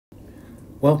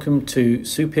Welcome to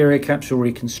Superior Capsule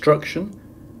Reconstruction,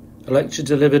 a lecture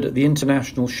delivered at the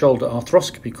International Shoulder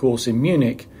Arthroscopy course in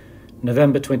Munich,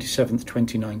 November 27th,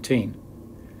 2019.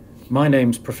 My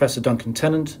name's Professor Duncan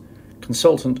Tennant,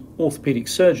 Consultant Orthopaedic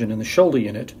Surgeon in the Shoulder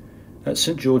Unit at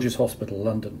St George's Hospital,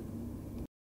 London.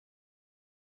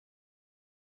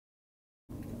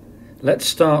 Let's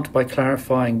start by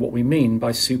clarifying what we mean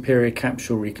by superior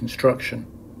capsule reconstruction.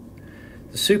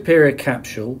 The superior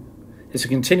capsule is a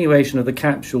continuation of the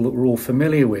capsule that we're all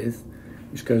familiar with,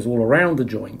 which goes all around the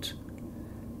joint.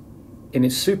 In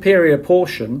its superior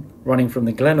portion, running from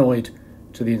the glenoid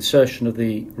to the insertion of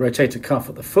the rotator cuff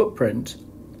at the footprint,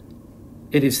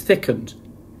 it is thickened,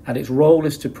 and its role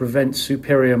is to prevent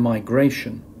superior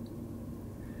migration.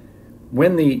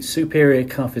 When the superior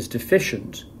cuff is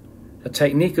deficient, a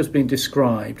technique has been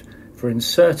described for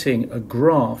inserting a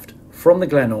graft from the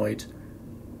glenoid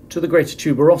to the greater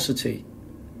tuberosity,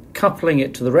 coupling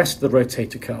it to the rest of the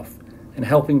rotator cuff and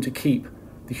helping to keep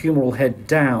the humeral head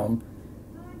down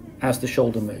as the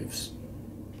shoulder moves.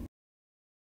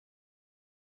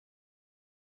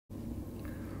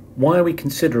 Why are we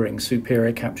considering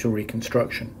superior capsule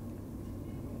reconstruction?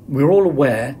 We're all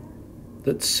aware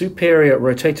that superior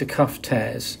rotator cuff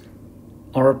tears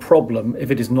are a problem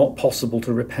if it is not possible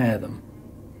to repair them.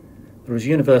 There is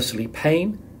universally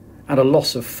pain and a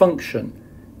loss of function,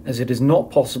 as it is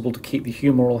not possible to keep the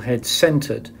humeral head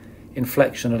centered in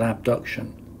flexion and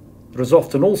abduction. There is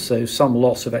often also some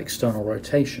loss of external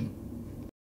rotation.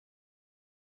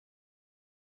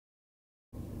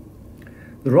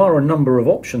 There are a number of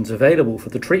options available for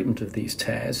the treatment of these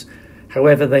tears,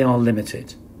 however they are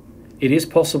limited. It is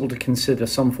possible to consider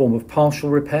some form of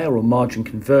partial repair or margin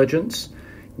convergence,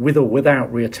 with or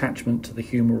without reattachment to the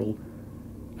humeral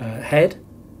head.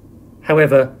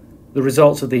 However, the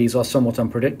results of these are somewhat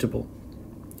unpredictable.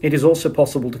 It is also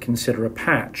possible to consider a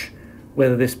patch,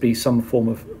 whether this be some form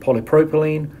of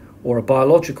polypropylene or a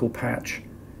biological patch,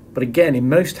 but again, in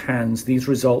most hands, these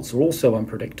results are also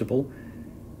unpredictable,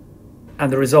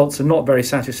 and the results are not very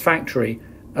satisfactory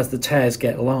as the tears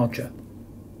get larger.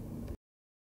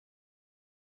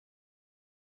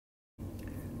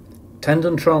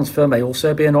 Tendon transfer may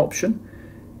also be an option,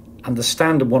 and the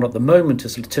standard one at the moment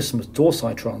is latissimus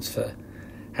dorsi transfer.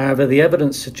 However, the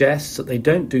evidence suggests that they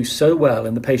don't do so well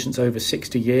in the patients over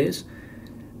 60 years,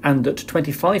 and that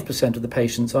 25% of the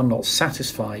patients are not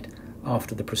satisfied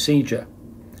after the procedure.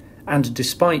 And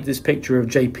despite this picture of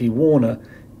J.P. Warner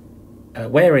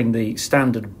wearing the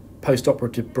standard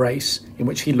post-operative brace, in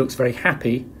which he looks very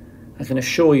happy, I can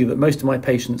assure you that most of my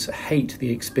patients hate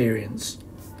the experience.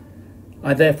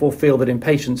 I therefore feel that in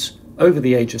patients over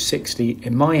the age of 60,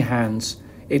 in my hands,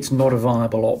 it's not a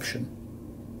viable option.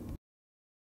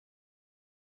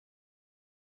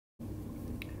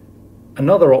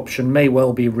 Another option may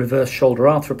well be reverse shoulder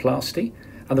arthroplasty,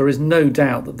 and there is no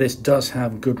doubt that this does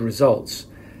have good results.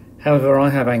 However, I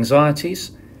have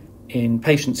anxieties in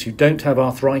patients who don't have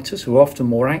arthritis, who are often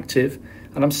more active,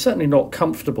 and I'm certainly not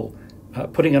comfortable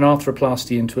putting an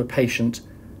arthroplasty into a patient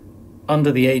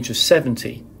under the age of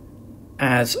 70,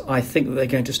 as I think that they're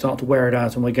going to start to wear it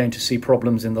out and we're going to see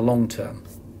problems in the long term.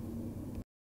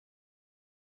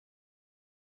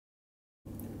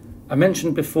 I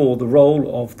mentioned before the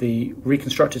role of the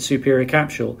reconstructed superior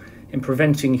capsule in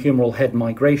preventing humeral head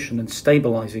migration and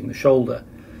stabilizing the shoulder,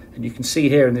 and you can see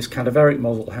here in this cadaveric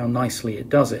model how nicely it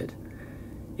does it.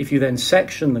 If you then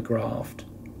section the graft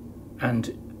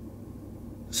and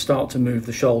start to move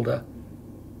the shoulder,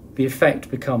 the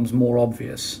effect becomes more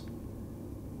obvious.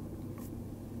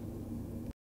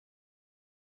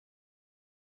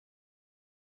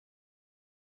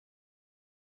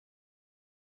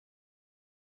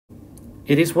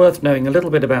 It is worth knowing a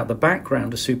little bit about the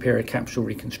background of superior capsule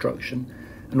reconstruction,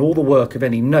 and all the work of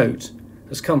any note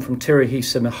has come from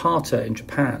Teruhisa Mihata in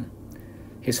Japan.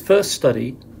 His first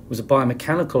study was a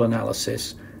biomechanical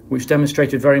analysis which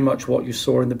demonstrated very much what you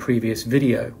saw in the previous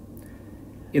video.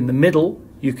 In the middle,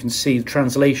 you can see the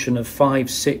translation of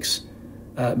 5-6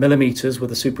 millimeters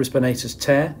with a supraspinatus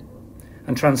tear,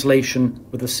 and translation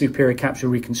with the superior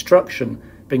capsule reconstruction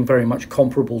being very much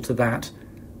comparable to that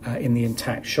in the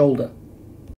intact shoulder.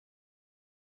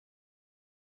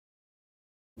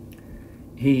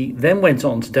 He then went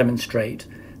on to demonstrate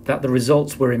that the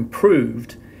results were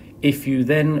improved if you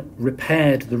then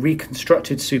repaired the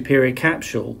reconstructed superior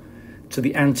capsule to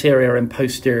the anterior and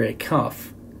posterior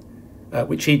cuff,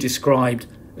 which he described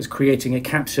as creating a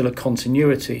capsular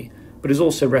continuity, but is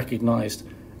also recognized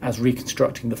as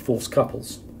reconstructing the false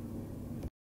couples.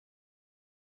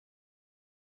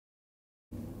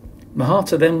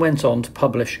 Mihata then went on to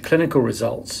publish clinical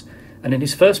results, and in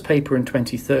his first paper in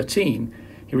 2013,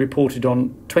 he reported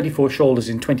on 24 shoulders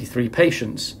in 23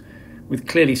 patients with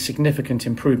clearly significant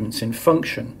improvements in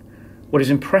function. What is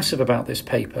impressive about this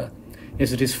paper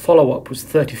is that his follow-up was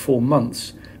 34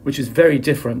 months, which is very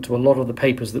different to a lot of the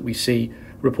papers that we see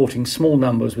reporting small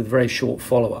numbers with very short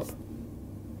follow-up.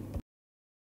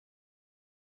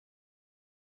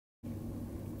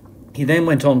 He then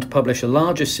went on to publish a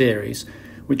larger series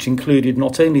which included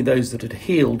not only those that had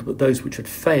healed but those which had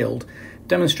failed,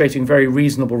 demonstrating very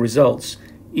reasonable results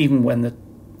even when the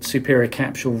superior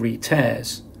capsule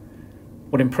re-tears.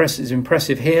 What is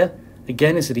impressive here,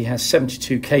 again, is that he has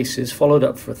 72 cases followed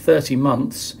up for 30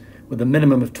 months with a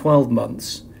minimum of 12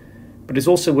 months, but it's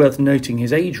also worth noting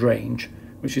his age range,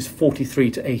 which is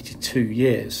 43 to 82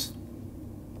 years.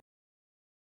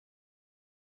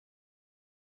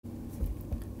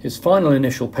 His final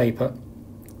initial paper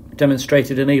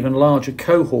demonstrated an even larger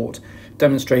cohort,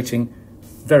 demonstrating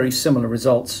very similar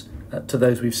results to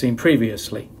those we've seen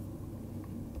previously.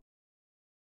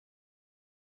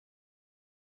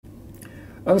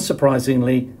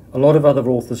 Unsurprisingly, a lot of other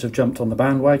authors have jumped on the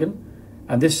bandwagon,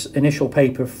 and this initial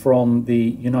paper from the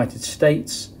United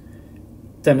States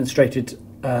demonstrated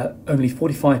only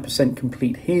 45%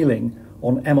 complete healing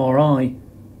on MRI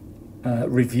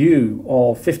review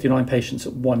of 59 patients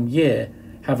at 1 year.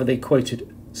 However, they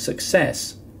quoted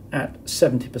success at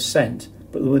 70%,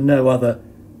 but there were no other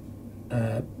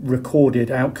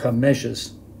recorded outcome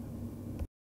measures.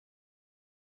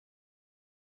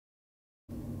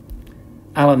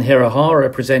 Alan Hirahara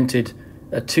presented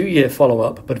a 2-year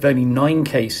follow-up, but of only 9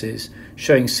 cases,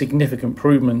 showing significant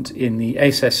improvement in the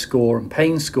ASS score and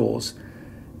pain scores,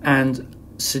 and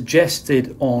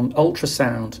suggested on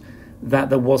ultrasound that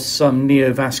there was some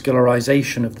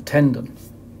neovascularization of the tendon.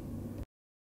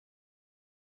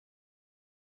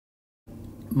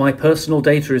 My personal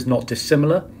data is not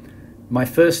dissimilar. My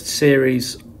first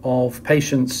series of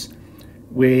patients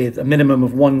with a minimum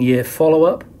of 1 year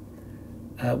follow-up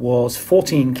was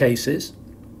 14 cases,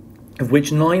 of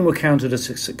which 9 were counted as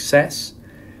a success,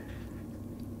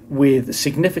 with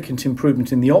significant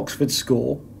improvement in the Oxford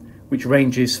score, which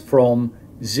ranges from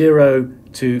 0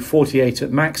 to 48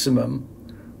 at maximum,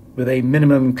 with a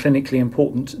minimum clinically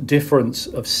important difference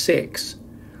of 6.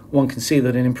 One can see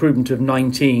that an improvement of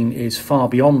 19 is far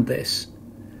beyond this.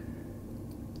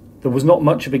 There was not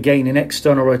much of a gain in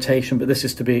external rotation, but this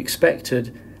is to be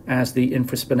expected as the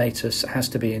infraspinatus has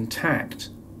to be intact.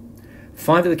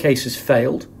 5 of the cases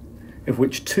failed, of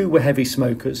which 2 were heavy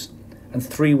smokers and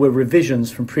 3 were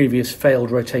revisions from previous failed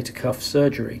rotator cuff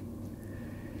surgery.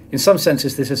 In some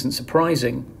senses, this isn't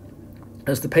surprising,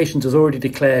 as the patient has already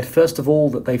declared, first of all,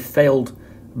 that they failed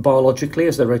biologically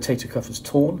as their rotator cuff was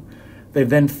torn. They've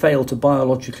then failed to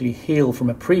biologically heal from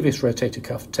a previous rotator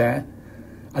cuff tear,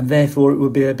 and therefore it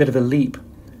would be a bit of a leap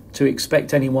to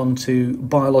expect anyone to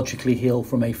biologically heal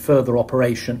from a further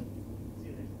operation.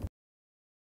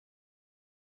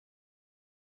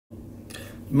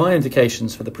 My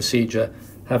indications for the procedure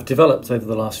have developed over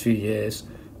the last few years,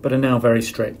 but are now very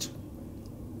strict.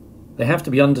 They have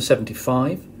to be under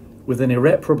 75, with an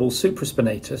irreparable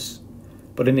supraspinatus,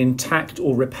 but an intact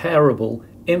or repairable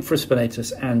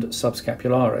infraspinatus and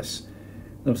subscapularis.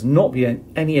 There must not be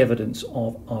any evidence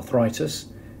of arthritis,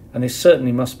 and they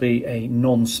certainly must be a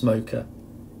non-smoker.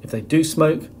 If they do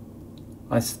smoke,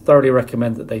 I thoroughly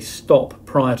recommend that they stop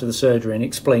prior to the surgery and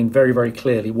explain very, very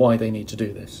clearly why they need to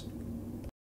do this.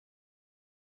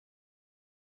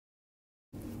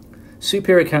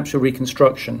 Superior capsule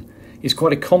reconstruction is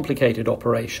quite a complicated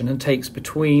operation and takes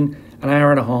between an hour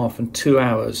and a half and 2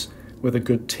 hours with a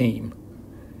good team.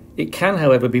 It can,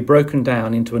 however, be broken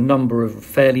down into a number of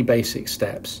fairly basic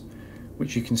steps,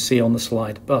 which you can see on the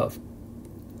slide above.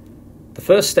 The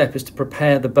first step is to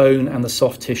prepare the bone and the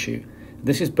soft tissue.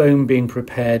 This is bone being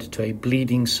prepared to a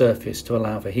bleeding surface to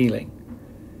allow for healing.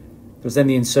 There's then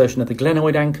the insertion of the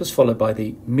glenoid anchors, followed by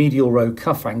the medial row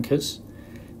cuff anchors,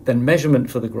 then measurement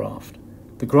for the graft.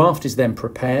 The graft is then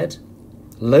prepared,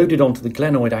 loaded onto the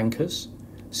glenoid anchors,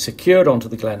 secured onto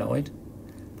the glenoid.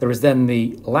 There is then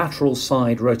the lateral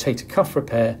side rotator cuff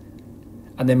repair,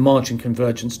 and then margin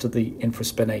convergence to the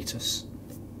infraspinatus.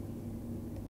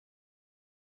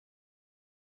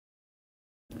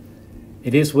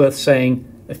 It is worth saying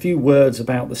a few words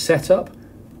about the setup.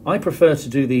 I prefer to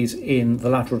do these in the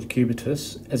lateral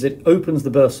decubitus, as it opens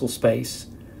the bursal space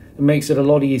and makes it a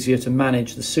lot easier to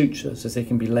manage the sutures as they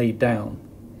can be laid down.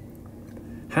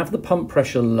 Have the pump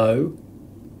pressure low.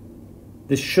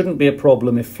 This shouldn't be a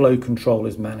problem if flow control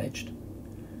is managed.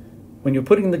 When you're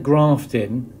putting the graft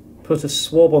in, put a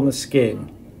swab on the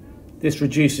skin. This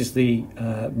reduces the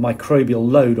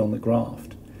microbial load on the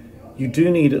graft. You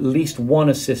do need at least 1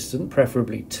 assistant,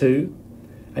 preferably 2,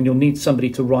 and you'll need somebody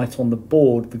to write on the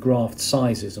board the graft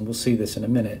sizes, and we'll see this in a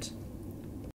minute.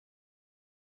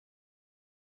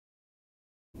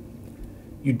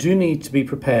 You do need to be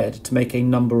prepared to make a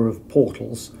number of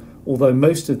portals, although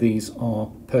most of these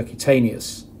are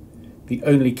percutaneous. The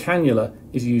only cannula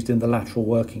is used in the lateral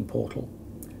working portal.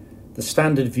 The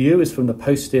standard view is from the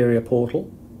posterior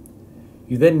portal.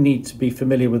 You then need to be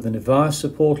familiar with the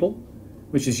Nevaerser portal,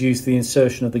 which is used for the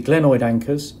insertion of the glenoid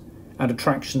anchors, and a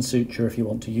traction suture if you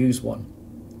want to use one.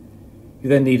 You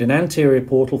then need an anterior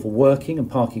portal for working and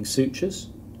parking sutures,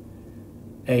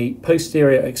 a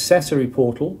posterior accessory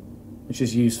portal, which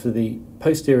is used for the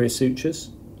posterior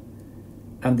sutures,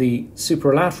 and the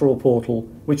superlateral portal,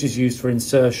 which is used for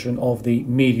insertion of the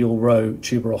medial row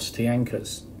tuberosity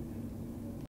anchors.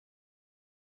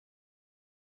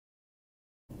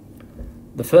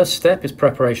 The first step is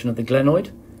preparation of the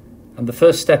glenoid, and the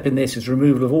first step in this is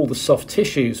removal of all the soft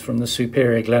tissues from the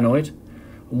superior glenoid.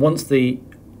 And once the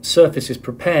surface is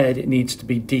prepared, it needs to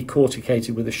be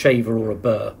decorticated with a shaver or a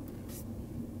burr.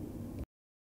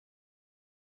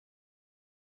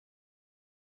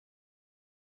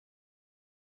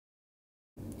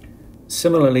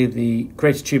 Similarly, the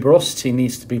greater tuberosity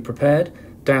needs to be prepared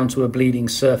down to a bleeding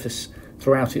surface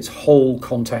throughout its whole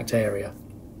contact area.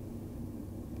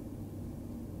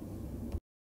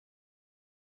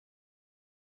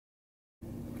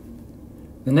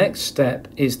 The next step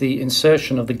is the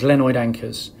insertion of the glenoid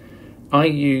anchors. I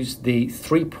used the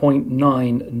 3.9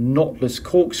 knotless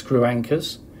corkscrew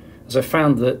anchors, as I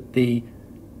found that the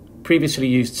previously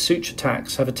used suture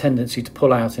tacks have a tendency to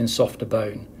pull out in softer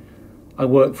bone. I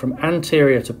work from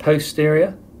anterior to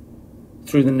posterior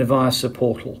through the Nevaerser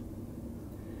portal.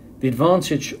 The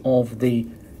advantage of the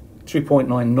 3.9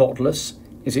 knotless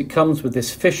is it comes with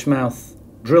this fish mouth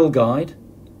drill guide,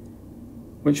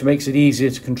 which makes it easier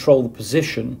to control the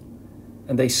position,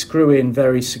 and they screw in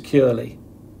very securely.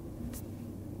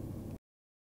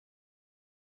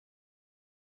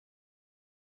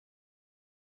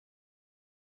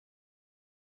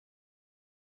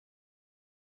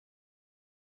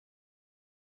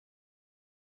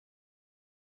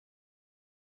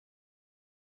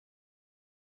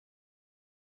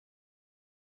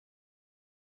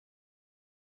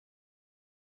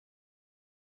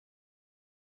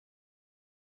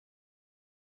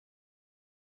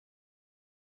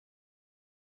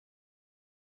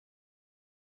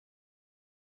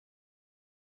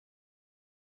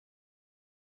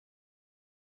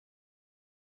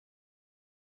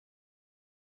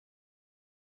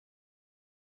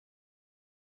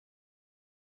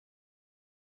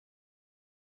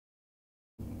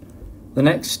 The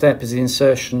next step is the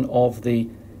insertion of the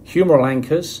humeral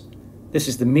anchors. This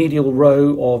is the medial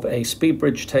row of a speed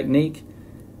bridge technique,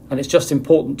 and it's just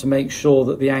important to make sure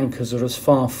that the anchors are as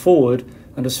far forward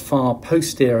and as far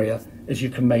posterior as you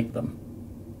can make them.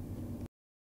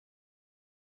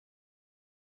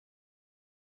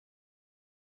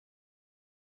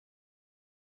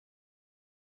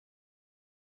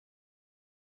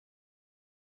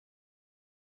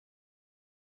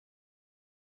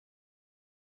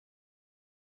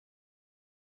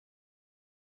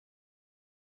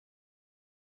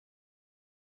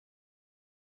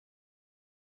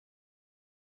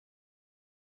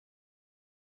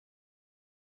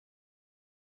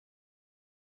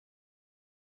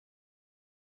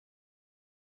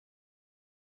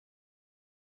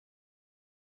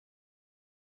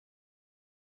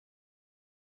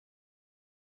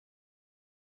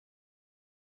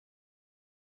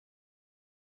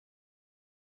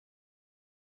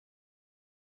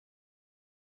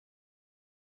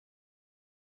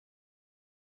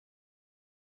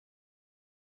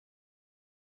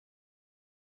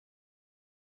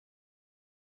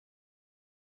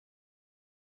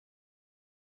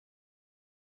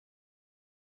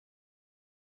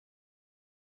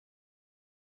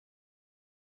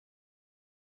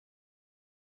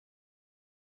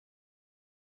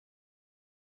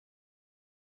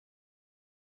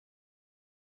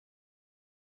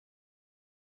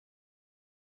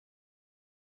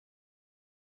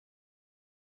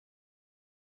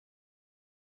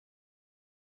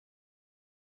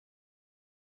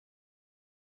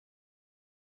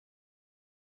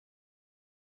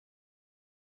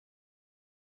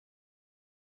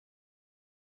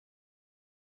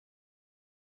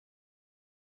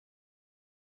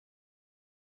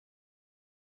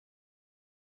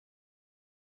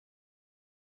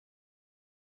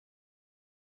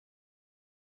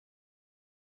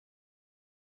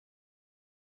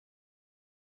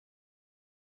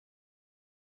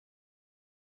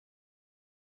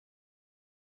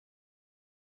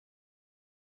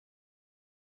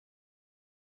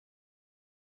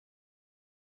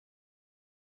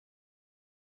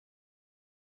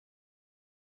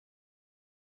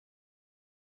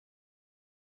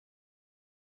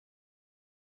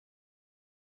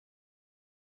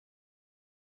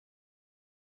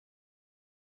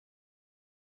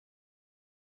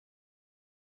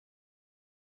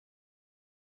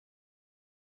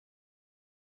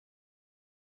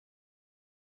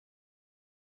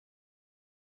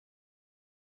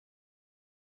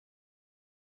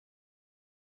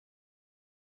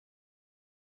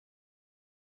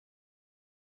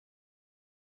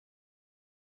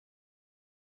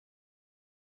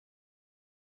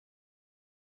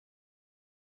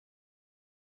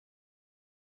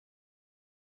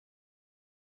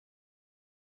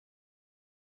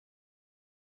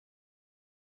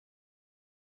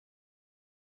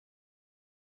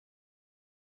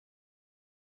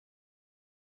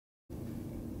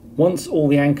 Once all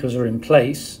the anchors are in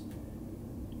place,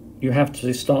 you have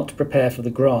to start to prepare for the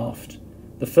graft.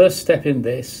 The first step in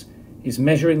this is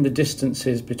measuring the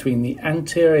distances between the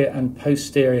anterior and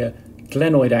posterior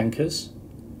glenoid anchors,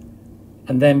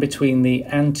 and then between the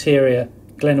anterior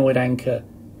glenoid anchor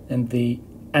and the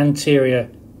anterior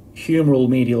humeral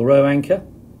medial row anchor.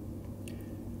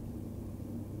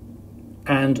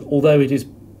 And although it is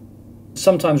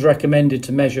sometimes recommended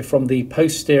to measure from the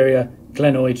posterior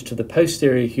glenoid to the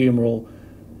posterior humeral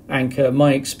anchor,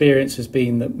 my experience has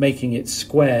been that making it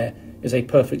square is a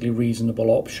perfectly reasonable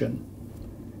option.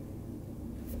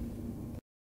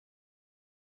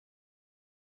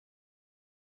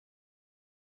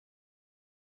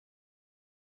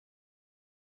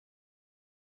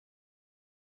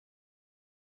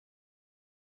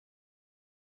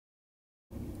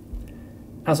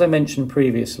 As I mentioned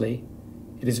previously,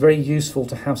 it is very useful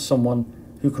to have someone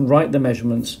who can write the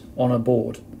measurements on a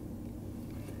board.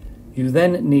 You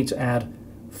then need to add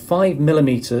 5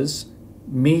 millimeters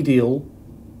medial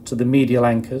to the medial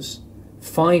anchors,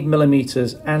 5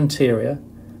 millimeters anterior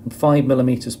and 5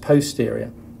 millimeters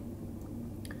posterior.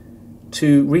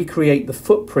 To recreate the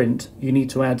footprint, you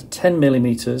need to add 10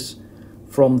 millimeters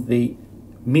from the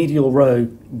medial row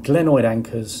glenoid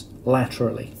anchors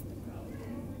laterally.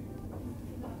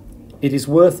 It is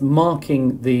worth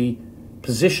marking the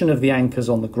position of the anchors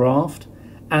on the graft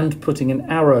and putting an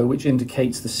arrow which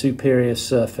indicates the superior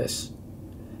surface,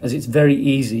 as it's very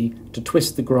easy to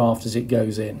twist the graft as it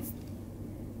goes in.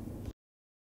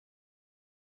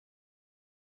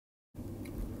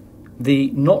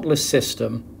 The knotless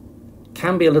system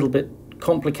can be a little bit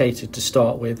complicated to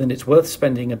start with, and it's worth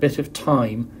spending a bit of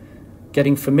time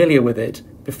getting familiar with it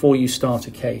before you start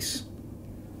a case.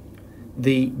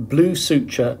 The blue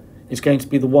suture is going to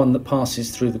be the one that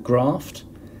passes through the graft,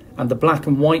 and the black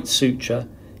and white suture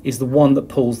is the one that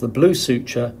pulls the blue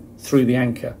suture through the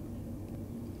anchor.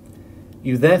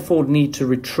 You therefore need to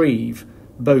retrieve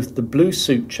both the blue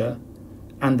suture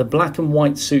and the black and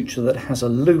white suture that has a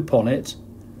loop on it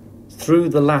through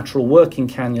the lateral working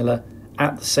cannula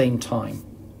at the same time.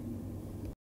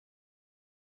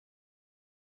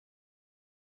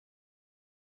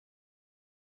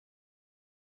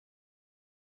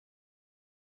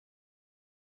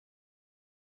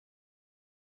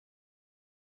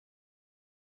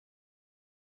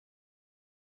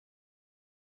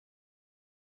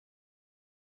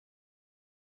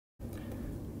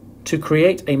 To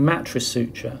create a mattress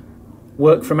suture,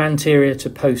 work from anterior to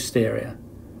posterior.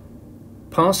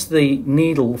 Pass the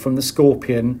needle from the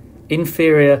scorpion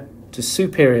inferior to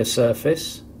superior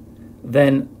surface,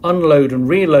 then unload and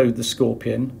reload the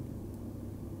scorpion,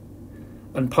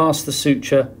 and pass the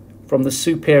suture from the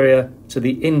superior to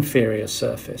the inferior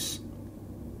surface.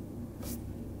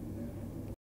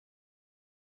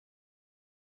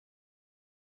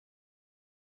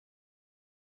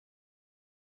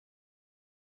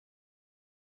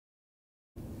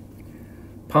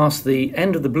 Pass the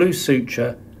end of the blue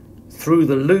suture through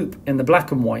the loop in the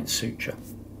black and white suture.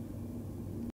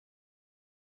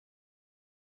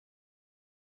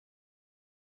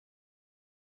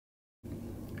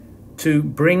 To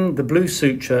bring the blue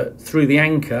suture through the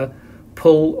anchor,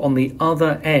 pull on the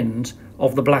other end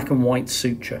of the black and white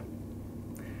suture.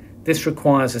 This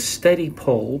requires a steady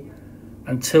pull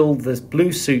until the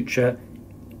blue suture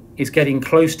is getting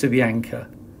close to the anchor.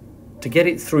 To get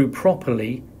it through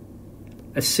properly,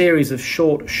 a series of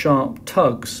short, sharp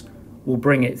tugs will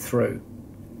bring it through.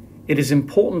 It is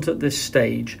important at this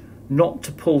stage not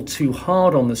to pull too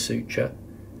hard on the suture,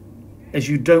 as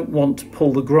you don't want to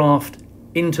pull the graft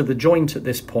into the joint at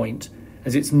this point,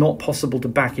 as it's not possible to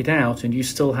back it out and you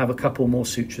still have a couple more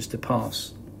sutures to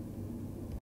pass.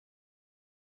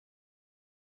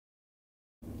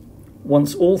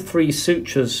 Once all 3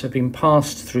 sutures have been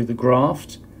passed through the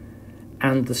graft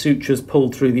and the sutures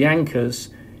pulled through the anchors,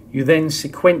 you then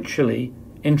sequentially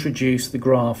introduce the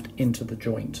graft into the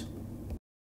joint.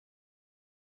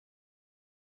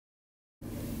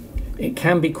 It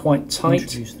can be quite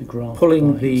tight,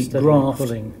 pulling the graft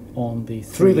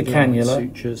through the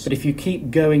cannula, but if you keep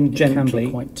going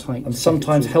gently and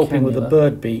sometimes helping with a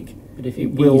bird beak,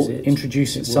 it will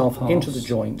introduce itself into the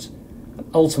joint and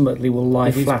ultimately will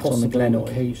lie flat on the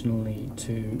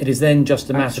glenoid. It is then just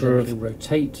a matter of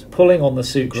pulling on the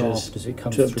sutures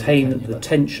to obtain the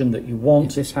tension that you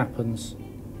want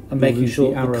and making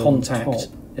sure the contact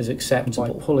is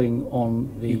acceptable. By pulling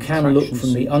on the you can look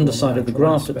from the underside of the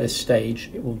graft at this stage.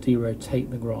 It will derotate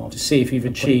the graft to see if you've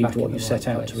achieved what you set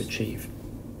out to achieve.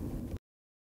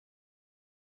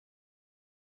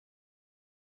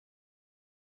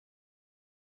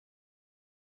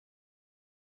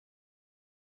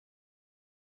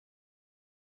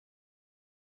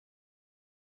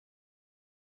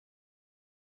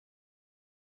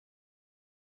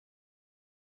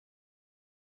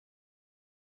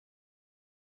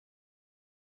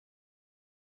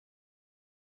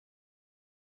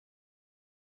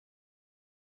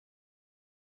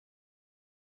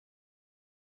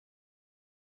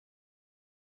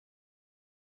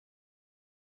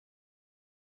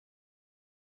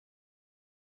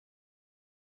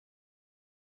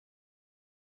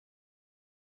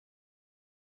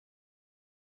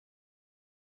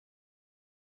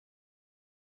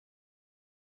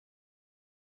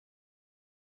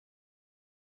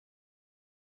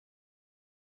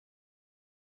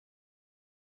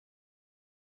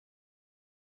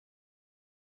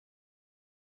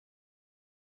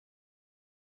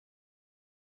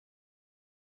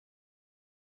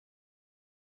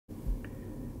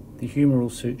 the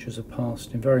humeral sutures are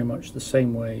passed in very much the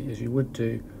same way as you would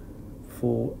do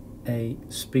for a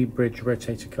speed bridge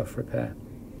rotator cuff repair.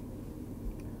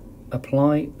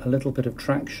 Apply a little bit of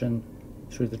traction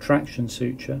through the traction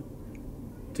suture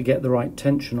to get the right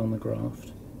tension on the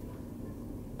graft,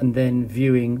 and then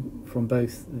viewing from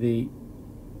both the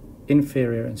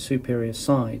inferior and superior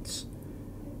sides,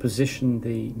 position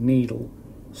the needle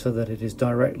so that it is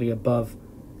directly above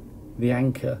the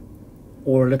anchor,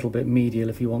 or a little bit medial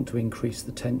if you want to increase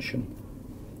the tension.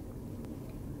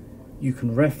 You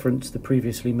can reference the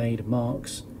previously made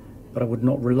marks, but I would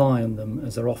not rely on them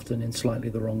as they're often in slightly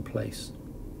the wrong place.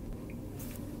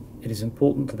 It is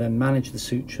important to then manage the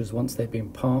sutures once they've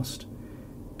been passed,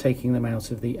 taking them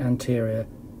out of the anterior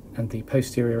and the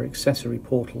posterior accessory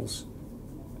portals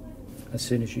as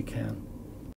soon as you can.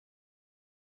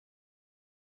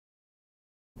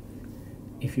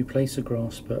 If you place a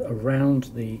grasper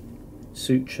around the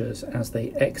sutures as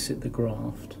they exit the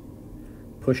graft,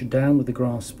 push down with the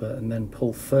grasper and then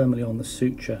pull firmly on the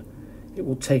suture, it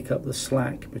will take up the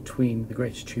slack between the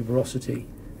greater tuberosity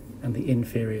and the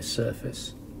inferior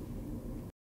surface.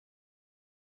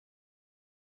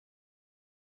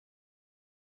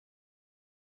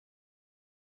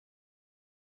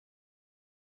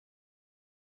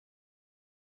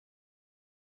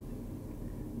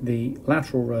 The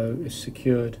lateral row is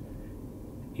secured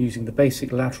using the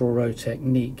basic lateral row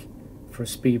technique for a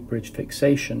speed bridge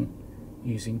fixation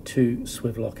using 2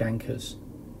 swivlock anchors.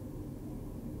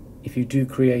 If you do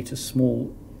create a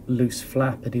small loose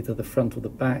flap at either the front or the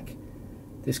back,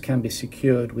 this can be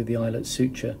secured with the eyelet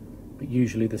suture, but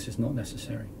usually this is not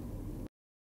necessary.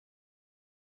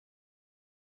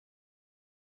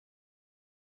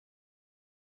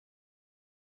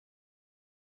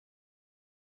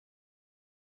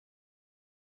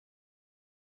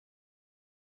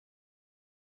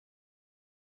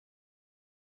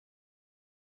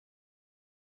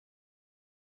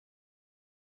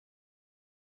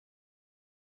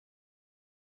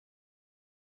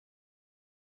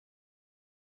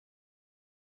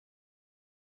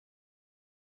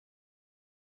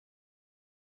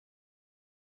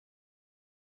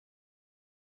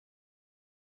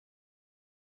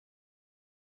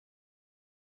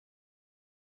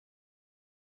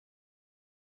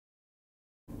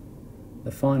 The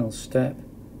final step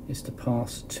is to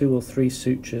pass 2 or 3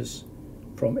 sutures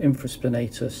from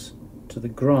infraspinatus to the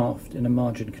graft in a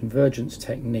margin convergence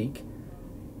technique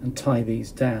and tie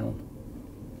these down.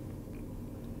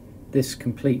 This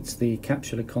completes the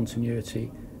capsular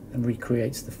continuity and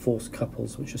recreates the force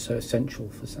couples which are so essential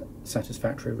for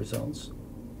satisfactory results.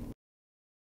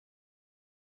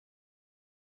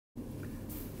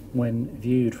 When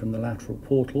viewed from the lateral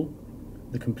portal,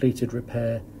 the completed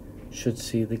repair should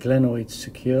see the glenoids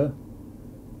secure,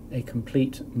 a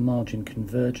complete margin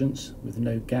convergence with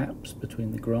no gaps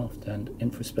between the graft and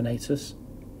infraspinatus,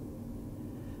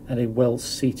 and a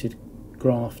well-seated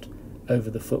graft over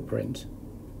the footprint.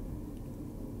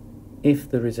 If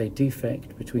there is a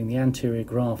defect between the anterior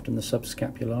graft and the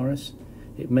subscapularis,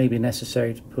 it may be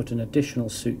necessary to put an additional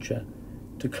suture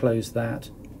to close that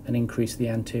and increase the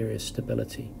anterior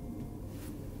stability.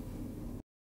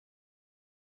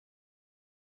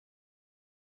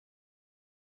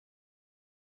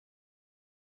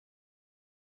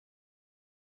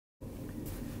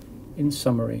 In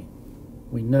summary,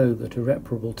 we know that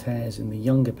irreparable tears in the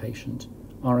younger patient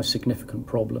are a significant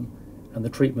problem and the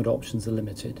treatment options are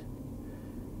limited.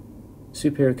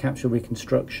 Superior capsule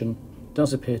reconstruction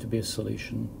does appear to be a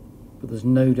solution, but there's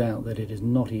no doubt that it is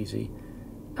not easy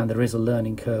and there is a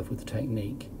learning curve with the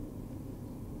technique.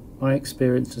 My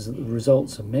experience is that the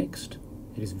results are mixed.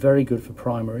 It is very good for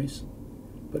primaries,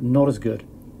 but not as good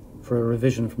for a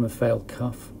revision from a failed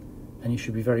cuff, and you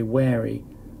should be very wary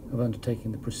of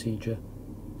undertaking the procedure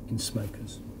in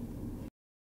smokers.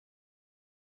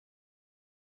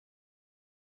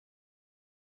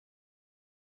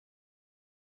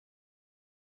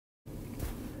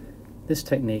 This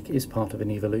technique is part of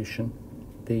an evolution.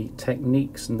 The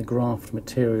techniques and the graft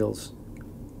materials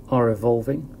are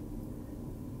evolving,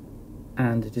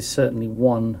 and it is certainly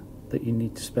one that you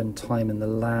need to spend time in the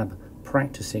lab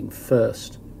practicing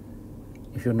first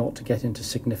if you're not to get into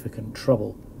significant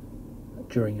trouble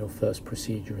during your first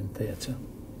procedure in theatre.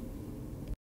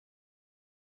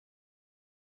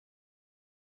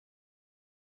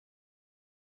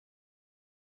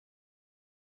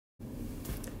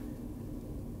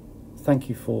 Thank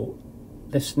you for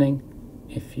listening.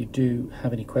 If you do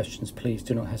have any questions, please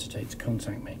do not hesitate to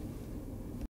contact me.